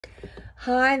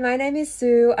Hi, my name is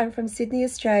Sue. I'm from Sydney,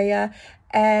 Australia,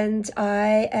 and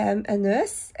I am a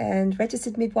nurse and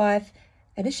registered midwife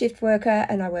and a shift worker,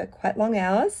 and I work quite long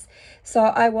hours. So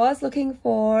I was looking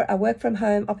for a work from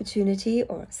home opportunity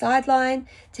or a sideline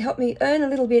to help me earn a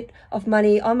little bit of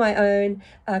money on my own,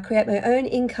 create my own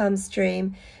income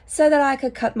stream so that I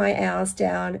could cut my hours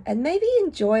down and maybe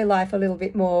enjoy life a little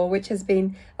bit more, which has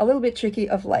been a little bit tricky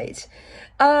of late.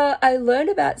 I learned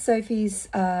about Sophie's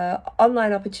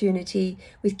online opportunity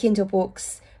with Kindle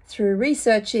books through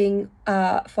researching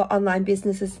for online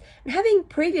businesses, and having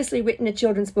previously written a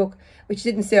children's book which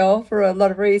didn't sell for a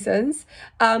lot of reasons.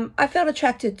 I felt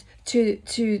attracted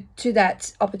to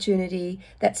that opportunity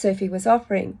that Sophie was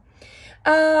offering.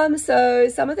 So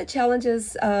some of the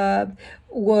challenges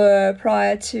were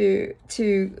prior to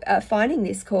finding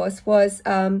this course was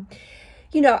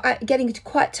getting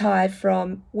quite tired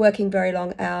from working very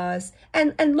long hours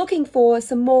and looking for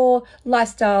some more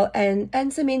lifestyle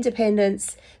and some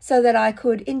independence so that I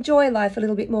could enjoy life a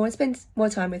little bit more and spend more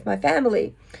time with my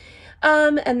family.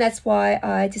 And that's why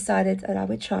I decided that I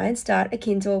would try and start a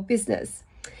Kindle business.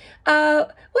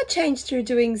 What changed through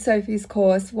doing Sophie's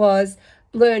course was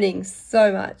learning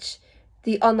so much.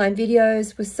 The online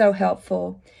videos were so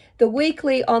helpful. The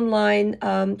weekly online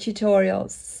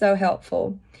tutorials, so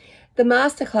helpful. The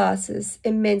masterclasses,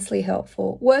 immensely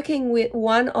helpful. Working with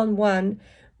one-on-one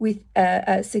with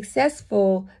a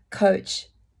successful coach,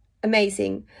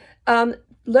 amazing.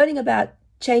 Learning about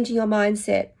changing your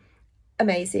mindset,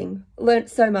 amazing. Learned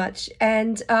so much,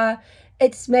 and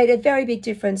it's made a very big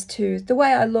difference to the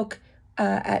way I look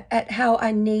at how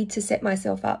I need to set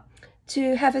myself up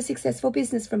to have a successful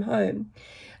business from home.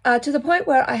 To the point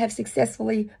where I have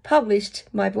successfully published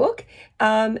my book,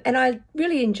 and I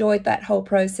really enjoyed that whole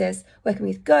process, working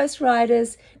with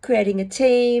ghostwriters, creating a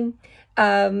team.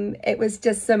 It was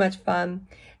just so much fun,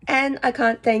 and I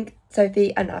can't thank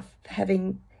Sophie enough for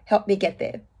having helped me get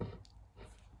there.